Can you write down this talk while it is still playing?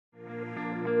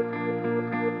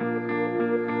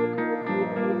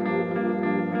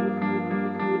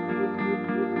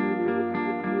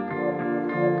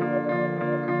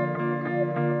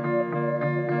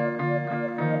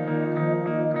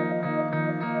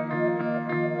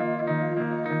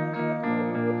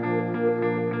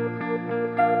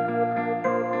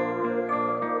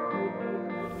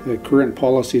the current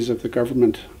policies of the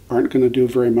government aren't going to do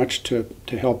very much to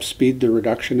help speed the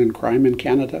reduction in crime in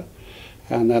Canada,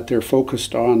 and that they're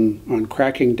focused on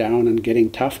cracking down and getting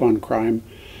tough on crime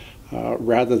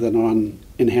rather than on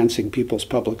enhancing people's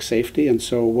public safety. And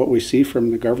so what we see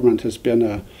from the government has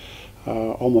been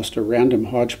almost a random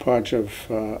hodgepodge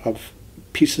of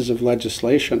pieces of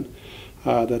legislation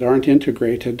that aren't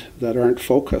integrated, that aren't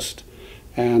focused,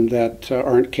 and that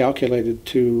aren't calculated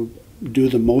to do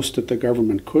the most that the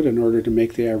government could in order to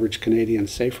make the average Canadian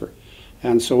safer.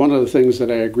 And so one of the things that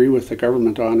I agree with the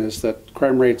government on is that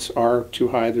crime rates are too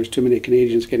high. There's too many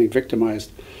Canadians getting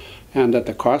victimized, and that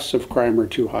the costs of crime are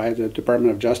too high. The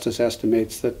Department of Justice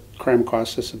estimates that crime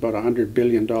costs us about $100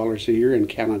 billion a year in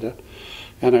Canada.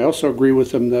 And I also agree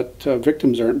with them that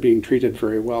victims aren't being treated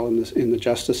very well in the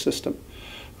justice system.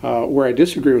 Where I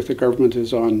disagree with the government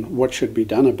is on what should be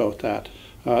done about that.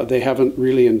 They haven't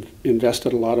really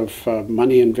invested a lot of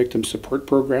money in victim support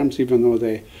programs, even though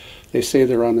they say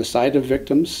they're on the side of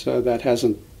victims. That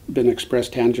hasn't been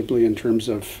expressed tangibly in terms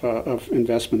of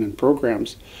investment in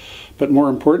programs. But more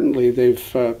importantly,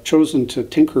 they've chosen to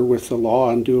tinker with the law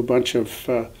and do a bunch of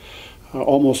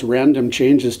almost random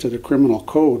changes to the criminal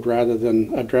code rather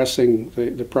than addressing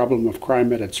the problem of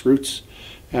crime at its roots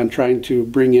and trying to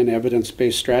bring in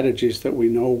evidence-based strategies that we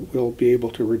know will be able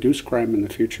to reduce crime in the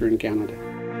future in Canada.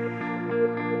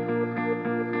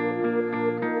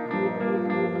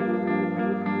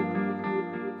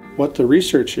 What the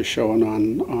research has shown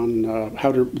on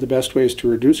the best ways to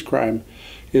reduce crime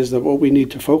is that what we need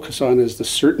to focus on is the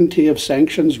certainty of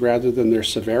sanctions rather than their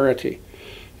severity.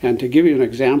 And to give you an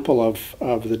example of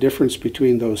the difference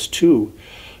between those two,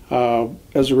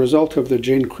 as a result of the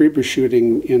Jane Krieber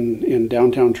shooting in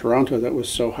downtown Toronto that was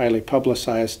so highly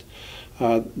publicized,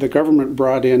 the government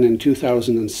brought in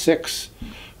 2006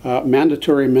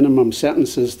 mandatory minimum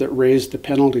sentences that raised the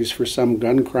penalties for some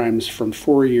gun crimes from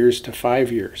 4 years to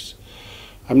 5 years.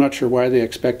 I'm not sure why they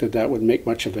expected that would make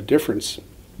much of a difference.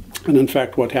 And in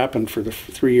fact, what happened for the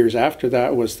 3 years after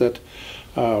that was that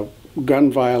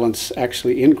gun violence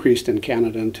actually increased in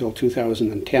Canada until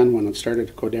 2010 when it started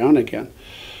to go down again.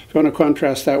 If you want to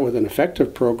contrast that with an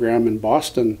effective program in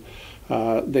Boston,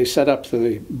 they set up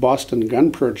the Boston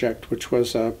Gun Project, which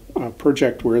was a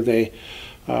project where they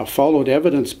followed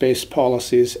evidence-based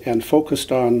policies and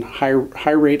focused on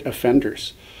high-rate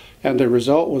offenders. And the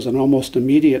result was an almost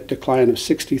immediate decline of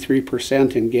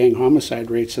 63% in gang homicide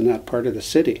rates in that part of the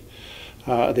city.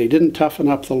 They didn't toughen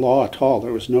up the law at all.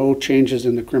 There was no changes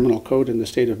in the criminal code in the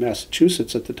state of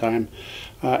Massachusetts at the time,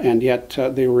 and yet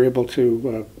they were able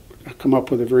to come up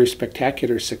with a very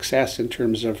spectacular success in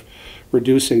terms of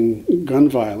reducing gun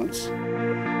violence.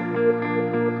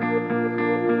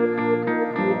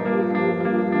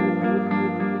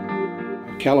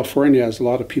 California, as a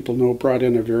lot of people know, brought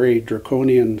in a very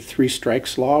draconian 3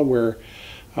 strikes law where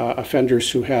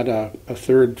offenders who had a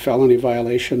third felony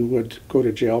violation would go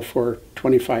to jail for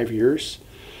 25 years.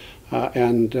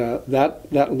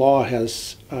 That law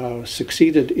has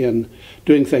succeeded in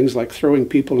doing things like throwing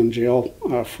people in jail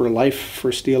for life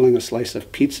for stealing a slice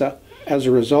of pizza. As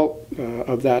a result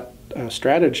of that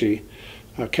strategy,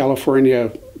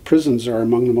 California prisons are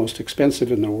among the most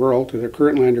expensive in the world. They're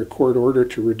currently under court order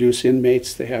to reduce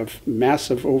inmates. They have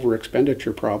massive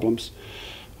over-expenditure problems.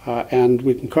 And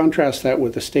we can contrast that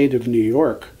with the state of New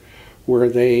York, where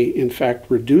they, in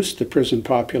fact, reduced the prison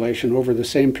population over the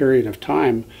same period of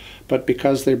time, but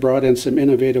because they brought in some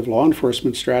innovative law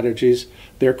enforcement strategies,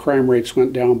 their crime rates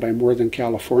went down by more than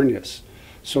California's.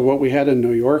 So what we had in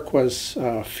New York was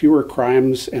fewer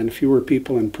crimes and fewer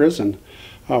people in prison.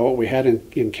 What we had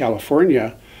in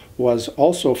California was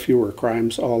also fewer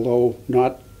crimes, although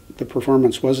the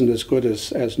performance wasn't as good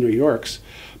as New York's.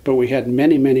 But we had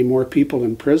many, many more people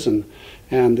in prison,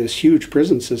 and this huge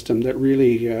prison system that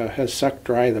really has sucked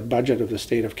dry the budget of the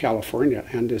state of California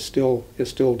and is still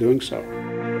doing so.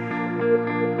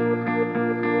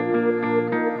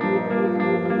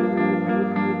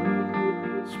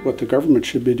 What the government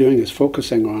should be doing is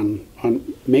focusing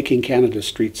on making Canada's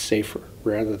streets safer,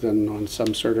 rather than on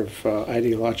some sort of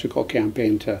ideological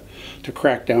campaign to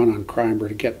crack down on crime or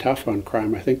to get tough on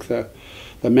crime. I think the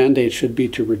mandate should be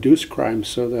to reduce crime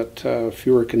so that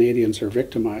fewer Canadians are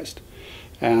victimized.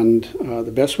 And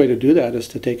the best way to do that is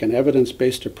to take an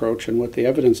evidence-based approach, and what the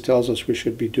evidence tells us we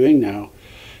should be doing now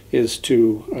is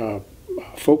to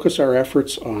focus our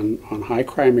efforts on high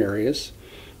crime areas,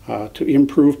 to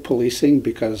improve policing,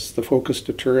 because the focused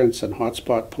deterrence and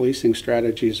hotspot policing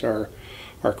strategies are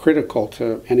critical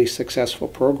to any successful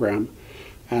program,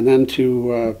 and then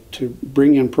to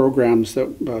bring in programs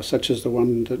that, such as the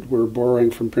one that we're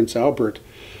borrowing from Prince Albert,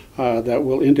 that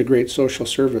will integrate social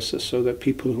services so that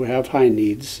people who have high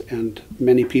needs, and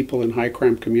many people in high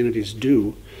crime communities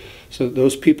do, so that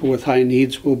those people with high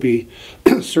needs will be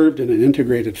served in an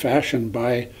integrated fashion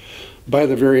by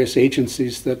the various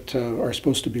agencies that are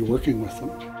supposed to be working with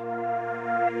them.